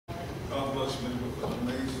surprised me with an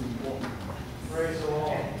amazing woman. Praise the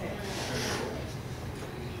Lord.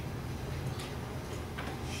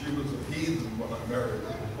 She was a heathen when I married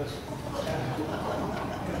her.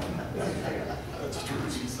 That's true,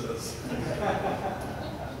 she says.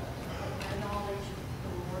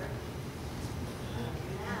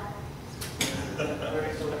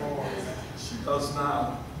 Praise the Lord. She does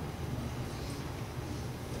now.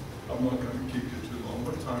 I'm not going to keep you too long.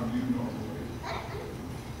 What time do you normally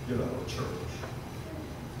get out of church?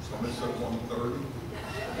 Somebody said 1:30?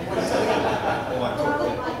 Oh, I told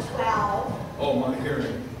you. Like 12. Oh, my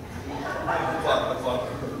hearing. I thought I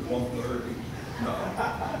heard 1:30. No,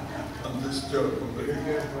 I'm just joking. You're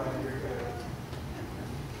good, brother. You're good.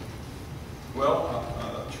 Well,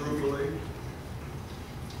 truthfully,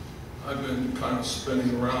 I've been kind of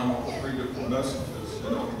spinning around all 3 different messages. You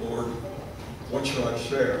know, Lord, what should I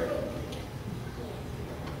share?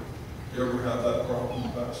 You ever have that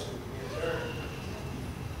problem, Pastor?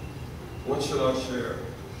 What should I share?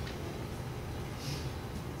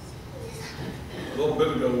 A little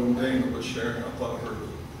bit ago when Dana was sharing, I thought I heard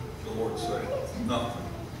the Lord say, nothing.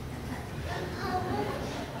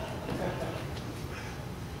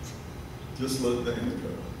 Just let Dana go.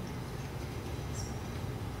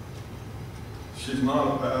 She's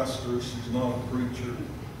not a pastor, she's not a preacher.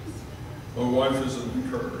 My wife is an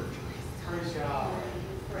encourager. Praise God.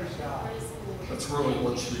 Praise God. That's really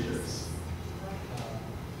what she is.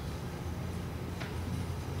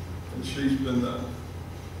 And she's been that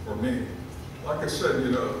for me. Like I said,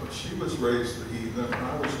 you know, she was raised a heathen,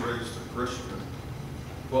 I was raised a Christian.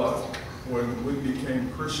 But when we became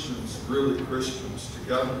Christians, really Christians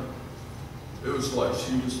together, it was like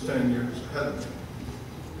she was 10 years ahead of me.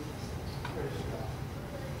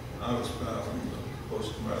 I was battling the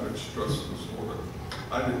post-traumatic stress disorder.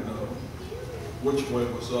 I didn't know which way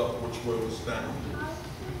was up, which way was down.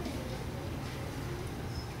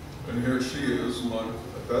 And here she is,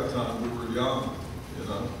 at that time we were young, you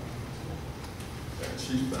know, and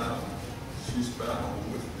she's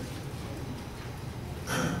battling with me.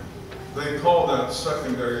 They call that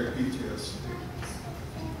secondary PTSD,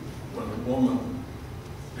 when a woman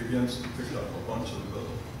begins to pick up a bunch of the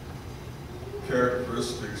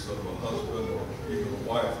characteristics of a husband or even a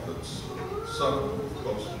wife that's suffering with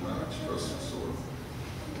post-traumatic stress disorder.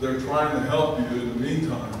 They're trying to help you. In the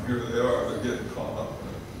meantime, here they are. They're getting caught up in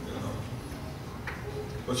it, you know.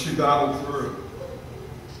 But she battled through.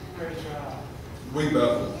 Praise God. We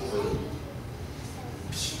battled through.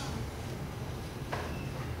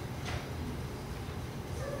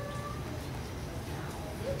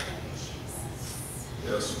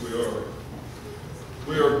 Yes,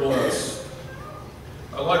 we are blessed.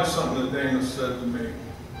 I like something that Dana said to me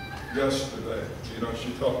yesterday. You know,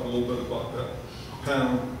 she talked a little bit about that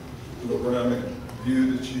panoramic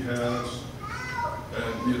view that she has.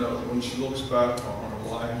 And, you know, when she looks back on her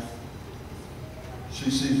life,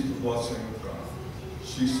 she sees the blessing of God.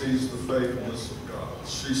 She sees the faithfulness of God.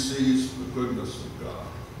 She sees the goodness of God.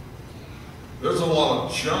 There's a lot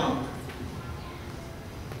of junk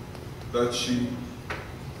that she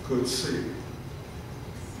could see.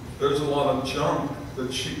 There's a lot of junk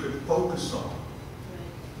that she could focus on.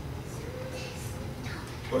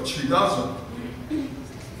 But she doesn't.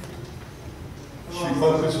 She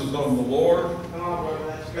focuses on the Lord, Come on, brother.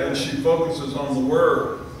 That's good. and she focuses on the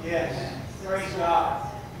Word. Yes. Praise God.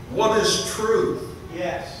 What is truth?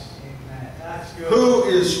 Yes. Amen. That's good. Who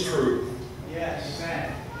is truth? Yes.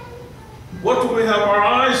 Amen. What do we have our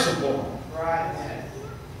eyes upon? Right. Amen.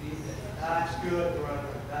 That's good, brother.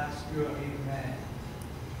 That's good. Amen.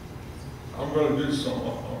 I'm going to do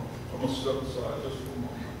something. I'm going to step aside just for a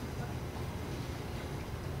moment.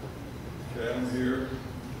 Okay, I'm here.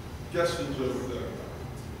 Guess who's over there?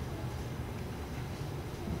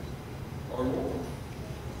 Our Lord.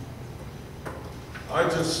 I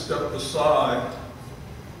just stepped aside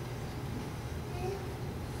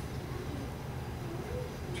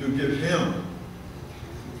to give him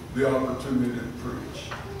the opportunity to preach.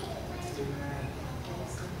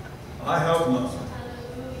 I have nothing.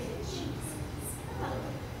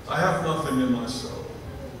 I have nothing in myself.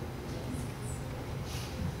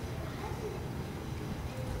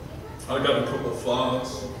 I got a couple of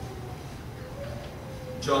thoughts.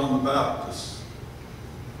 John the Baptist.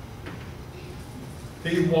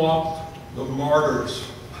 He walked the martyr's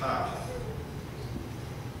path.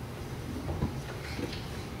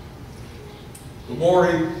 The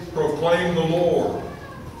more he proclaimed the Lord,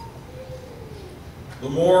 the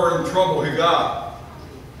more in trouble he got.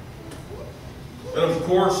 And of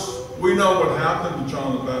course, we know what happened to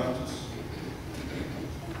John the Baptist.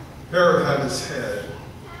 Herod had his head.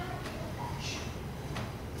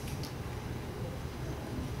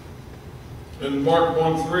 In Mark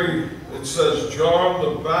 1:3, it says, John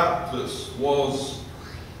the Baptist was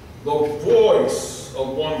the voice of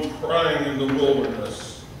one crying in the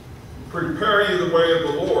wilderness, prepare ye the way of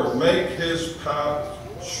the Lord, make his path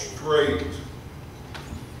straight.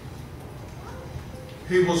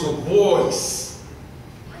 He was a voice.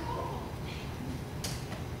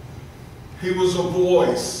 He was a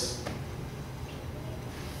voice.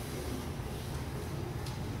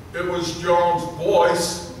 It was John's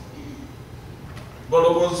voice, but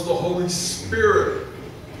it was the Holy Spirit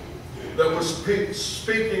that was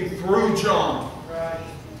speaking through John. Right.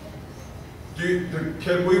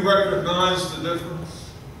 Can we recognize the difference?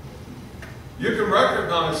 You can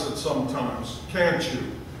recognize it sometimes, can't you?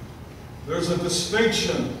 There's a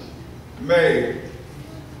distinction made.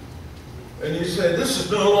 And you say, this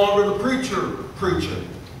is no longer the preacher preaching.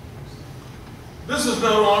 This is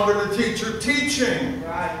no longer the teacher teaching.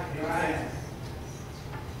 Right, right.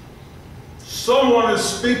 Someone is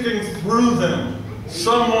speaking through them.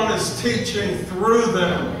 Someone is teaching through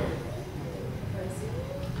them.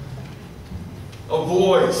 A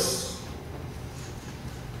voice.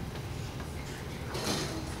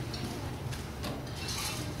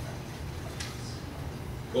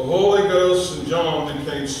 The Holy Ghost and John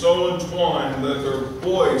became so entwined that their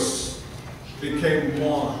voice became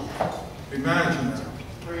one. Imagine that.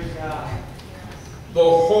 Praise God. The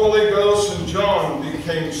Holy Ghost and John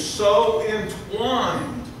became so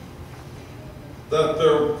entwined that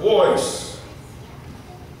their voice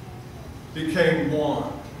became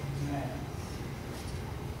one.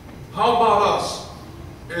 How about us?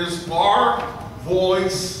 Is our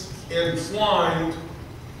voice entwined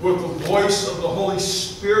with the voice of the Holy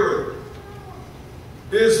Spirit?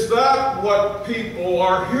 Is that what people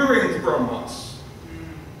are hearing from us?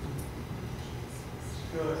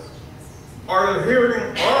 Good. Are they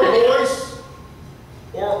hearing our voice,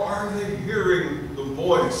 or are they hearing the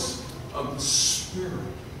voice of the Spirit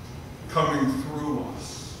coming through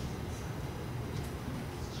us?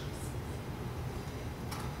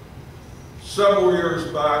 Several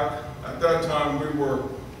years back, at that time we were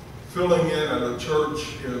filling in at a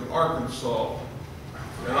church in Arkansas,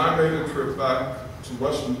 and I made a trip back to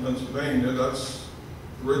Western Pennsylvania. That's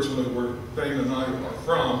originally where Dana and I are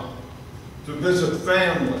from, to visit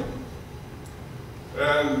family.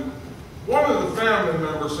 And one of the family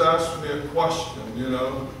members asked me a question,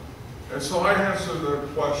 and so I answered their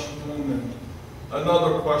question, and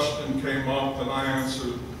another question came up, and I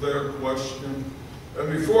answered their question. And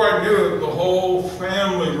before I knew it, the whole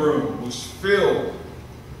family room was filled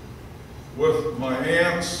with my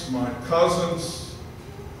aunts, my cousins,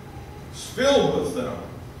 filled with them.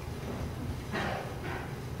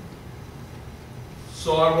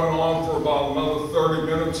 So I went on for about another 30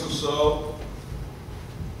 minutes or so.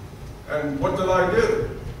 And what did I do?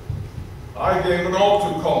 I gave an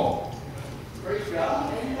altar call. Praise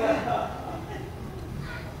God.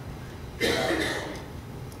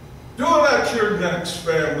 Do it at your next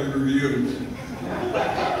family reunion.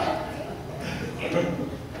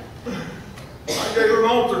 I gave an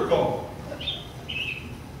altar call.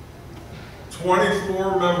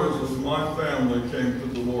 24 members of my family came to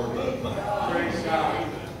the Lord that night. Praise God.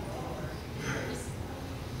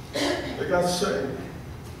 They got saved.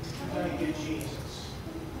 Thank you, Jesus.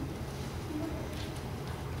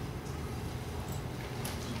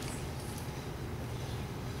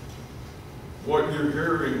 What you're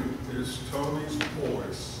hearing is Tony's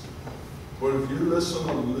voice. But if you listen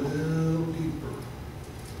a little deeper,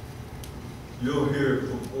 you'll hear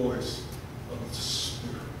the voice of the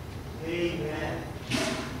Spirit. Amen.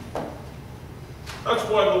 That's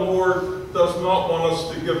why the Lord does not want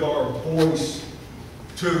us to give our voice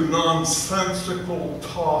to nonsensical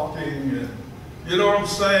talking. And, you know what I'm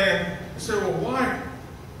saying? You say, well, why?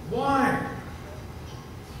 Why?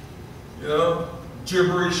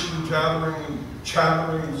 Gibberish and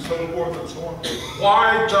chattering and so forth and so on.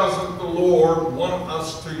 Why doesn't the Lord want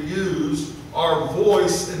us to use our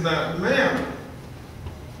voice in that manner?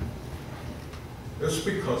 It's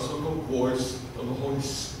because of the voice of the Holy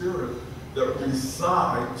Spirit that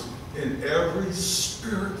resides in every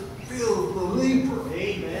Spirit-filled believer.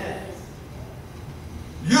 Amen.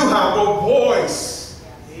 You have a voice.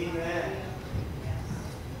 Amen.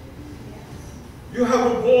 You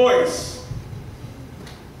have a voice.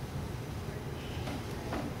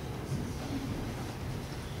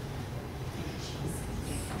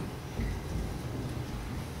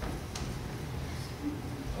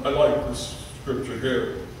 I like this scripture here.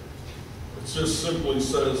 It just simply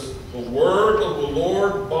says, the word of the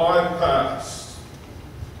Lord bypassed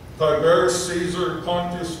Tiberius Caesar,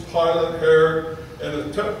 Pontius Pilate, Herod, and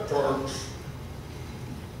the tetrarchs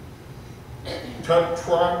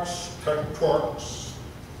tetrarchs.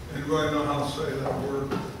 Anybody know how to say that word?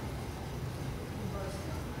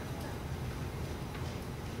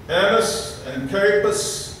 Annas and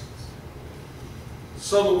Caiaphas.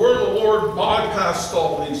 So the word of the Lord bypassed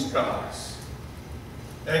all these guys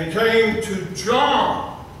and came to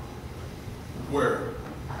John. Where?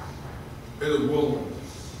 In the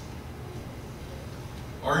wilderness.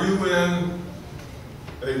 Are you in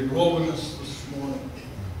a wilderness this morning?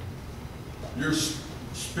 Your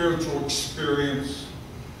spiritual experience.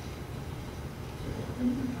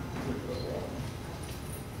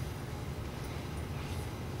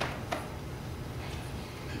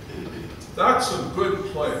 That's a good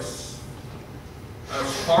place,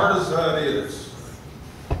 as hard as that is.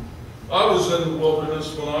 I was in the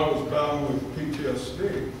wilderness when I was bound with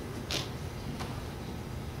PTSD.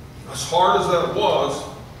 As hard as that was,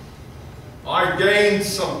 I gained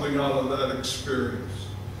something out of that experience.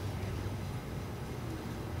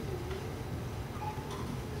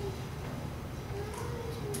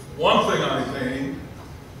 One thing I gained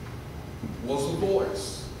was a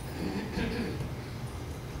voice.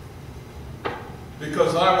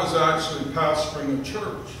 Because I was actually pastoring a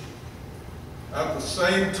church at the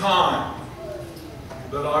same time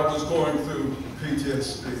that I was going through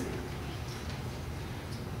PTSD.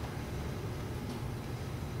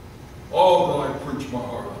 Oh, did I preach my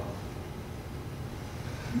heart out.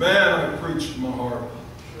 Man, I preached my heart out.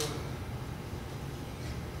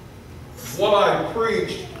 What I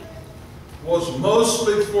preached was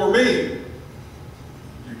mostly for me.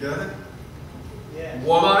 You get it? Yes.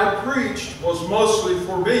 What I preached was mostly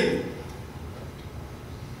for me.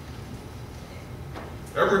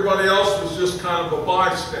 Everybody else was just kind of a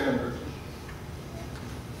bystander,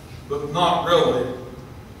 but not really.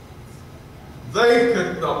 They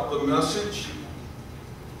picked up the message.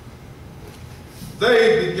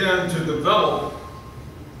 They began to develop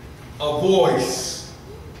a voice.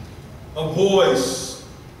 A voice.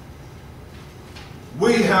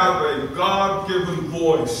 We have a God-given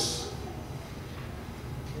voice.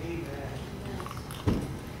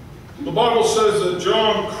 The Bible says that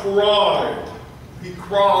John cried. He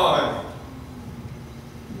cried.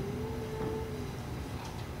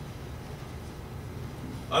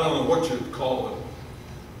 I don't know what you'd call it.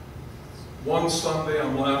 One Sunday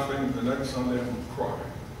I'm laughing, the next Sunday I'm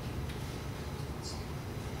crying.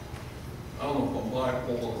 I don't know if I'm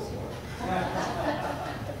bipolar or what.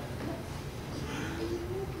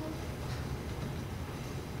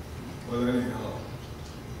 But anyhow,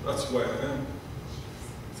 that's the way I am.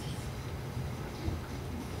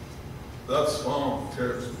 That song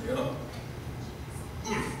tears me up.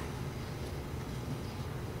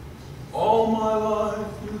 All my life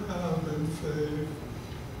you have been faithful.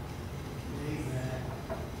 Amen.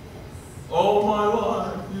 All my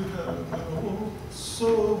life you have been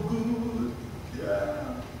so good.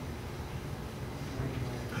 Yeah.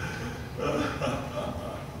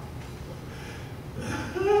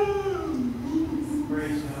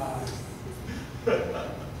 Praise God.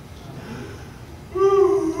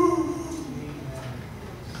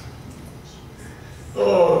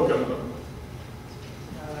 Oh, God.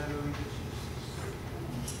 Hallelujah.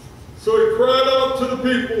 So he cried out to the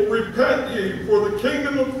people, repent ye, for the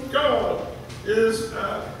kingdom of God is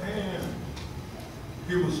at hand.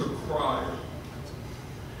 He was a crier.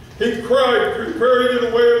 He cried, prepare ye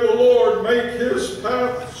the way of the Lord, make his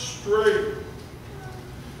path straight.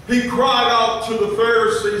 He cried out to the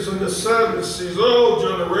Pharisees and the Sadducees, O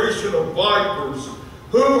generation of vipers,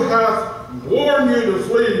 who hath warned you to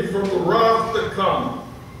flee from the wrath that come?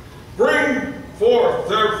 Bring forth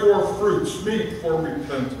therefore fruits meet for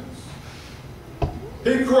repentance.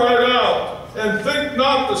 He cried out, and think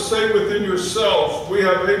not to say within yourselves, we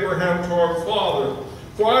have Abraham to our father.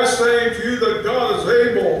 For I say to you that God is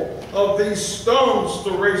able of these stones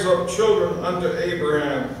to raise up children unto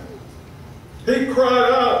Abraham. He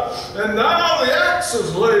cried out, and now the axe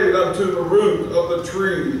is laid unto the root of the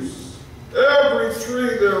trees. Every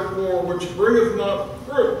tree, therefore, which bringeth not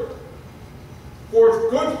fruit,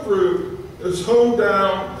 forth good fruit, is hewn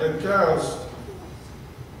down and cast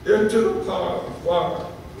into the fire.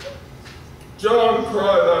 John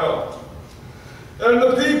cried out, and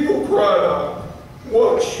the people cried out,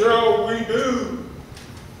 what shall we do?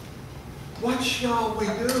 What shall we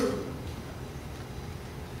do?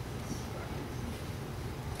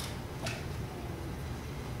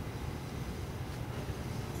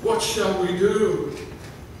 What shall we do?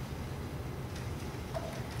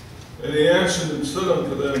 And he answered and said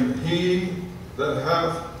unto them, he that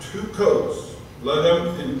hath 2 coats, let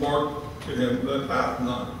him impart to him that hath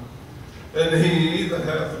none. And he that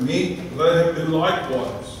hath meat, let him do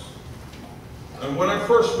likewise. And when I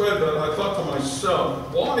first read that, I thought to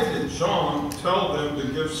myself, why did John tell them to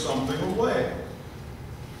give something away?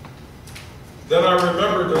 Then I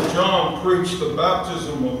remembered that John preached the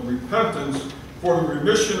baptism of repentance for the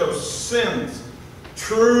remission of sins.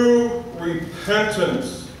 True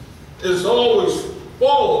repentance is always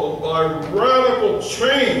followed by radical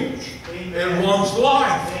change in one's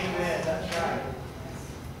life. Amen. That's right.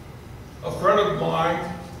 A friend of mine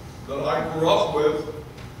that I grew up with,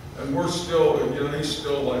 and we're still, you know, he's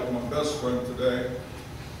still like my best friend today.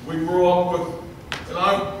 We grew up with, and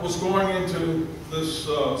I was going into this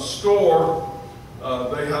store.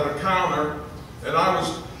 They had a counter, and I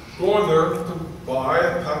was going there to buy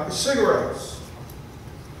a pack of cigarettes.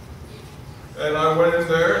 And I went in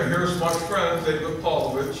there, and here's my friend, David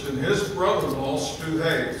Paulovich, and his brother-in-law, Stu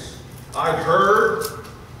Hayes. I'd heard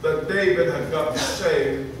that David had gotten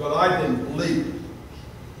saved, but I didn't believe it.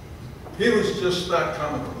 He was just that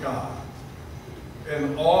kind of a guy.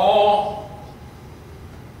 In all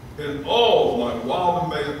of my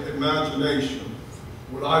wild imagination,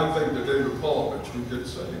 would I think that David Paulovich would get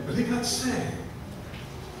saved. But he got saved.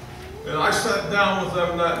 And I sat down with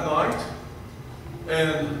them that night,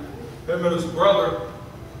 and him and his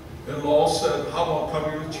brother-in-law said, how about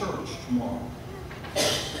coming to church tomorrow?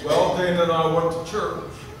 Well, Dana and I went to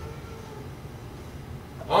church.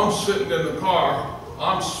 I'm sitting in the car,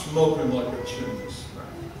 I'm smoking like a chimney smack.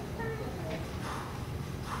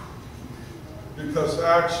 Because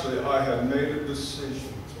actually I had made a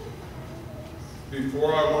decision.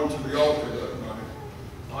 Before I went to the altar that night,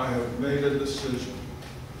 I had made a decision.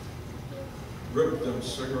 Rip them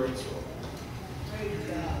cigarettes off.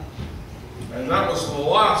 And that was the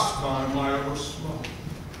last time I ever smoked.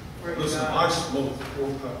 Listen, I smoked 4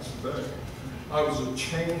 packs a day. I was a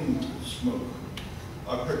chain smoker.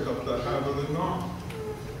 I picked up that habit at 9.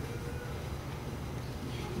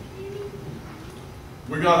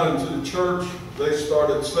 We got into the church. They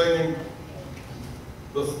started singing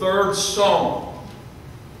the 3rd song.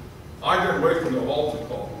 I didn't wait for the altar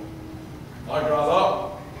call. I got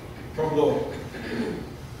up from the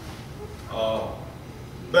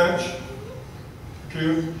bench,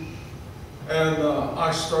 pew, and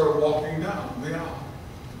I started walking down the aisle.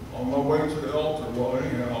 On my way to the altar, well,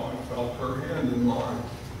 anyhow, I felt her hand in mine.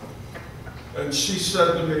 And she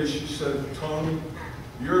said to me, she said, Tony,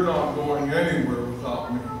 you're not going anywhere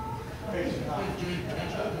without me.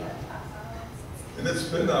 And it's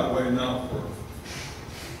been that way now for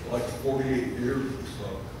like 48 years or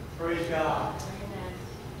so. Praise God.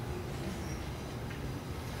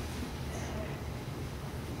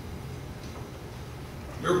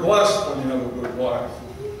 You're blessed when you have a good wife.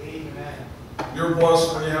 Amen. You're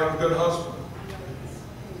blessed when you have a good husband.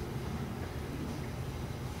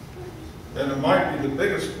 And it might be the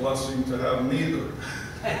biggest blessing to have neither.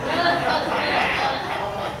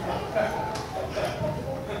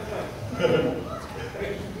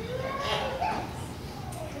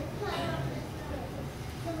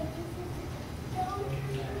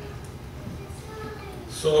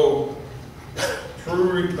 So,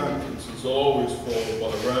 true repentance is always followed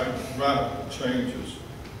by radical changes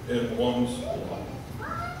in one's life.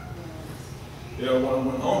 You know, when I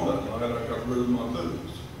went home that night, I got rid of my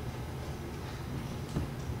booze.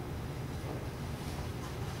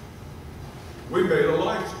 We made a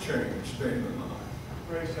life change, Dana and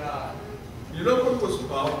I. Praise God. You know what it was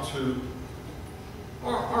about to,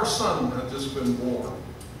 our son had just been born.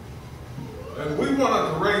 And we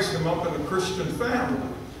wanted to raise him up in a Christian family.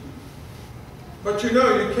 But you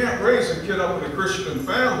know, you can't raise a kid up in a Christian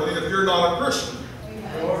family if you're not a Christian.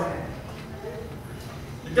 Amen.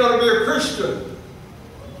 You got to be a Christian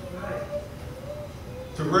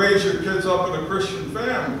to raise your kids up in a Christian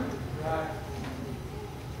family. Right.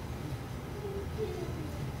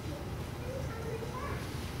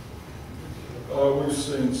 Oh, we've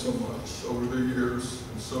seen so much over the years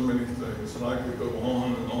and so many things, and I could go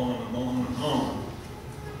on and on and on and on.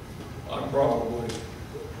 I probably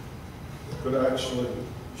could actually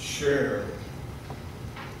share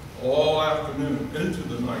all afternoon into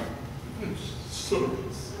the night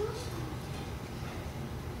service.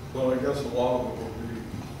 But I guess a lot of it will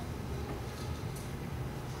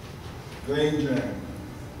be vain jam.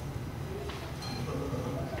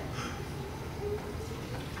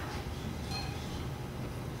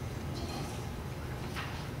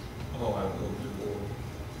 Oh, I love you, Lord.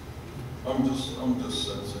 I'm just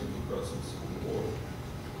sensing the presence of the Lord.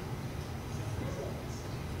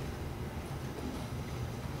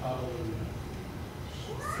 Hallelujah.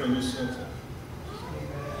 Can you sense it?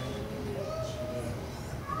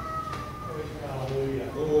 Hallelujah.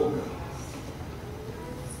 Oh, God.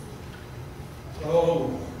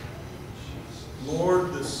 Oh,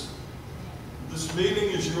 Lord, this meeting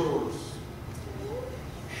is yours.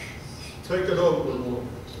 Take it over, Lord.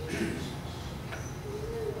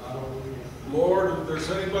 Lord, if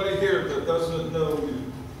there's anybody here that doesn't know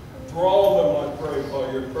you, draw them, I pray,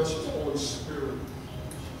 by your precious Holy Spirit.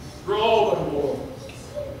 Draw them, Lord.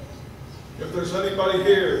 If there's anybody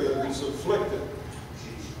here that is afflicted,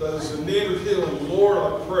 that is in need of healing, Lord,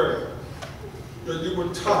 I pray that you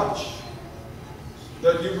would touch,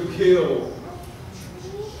 that you would heal.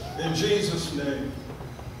 In Jesus' name.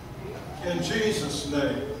 In Jesus'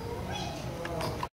 name.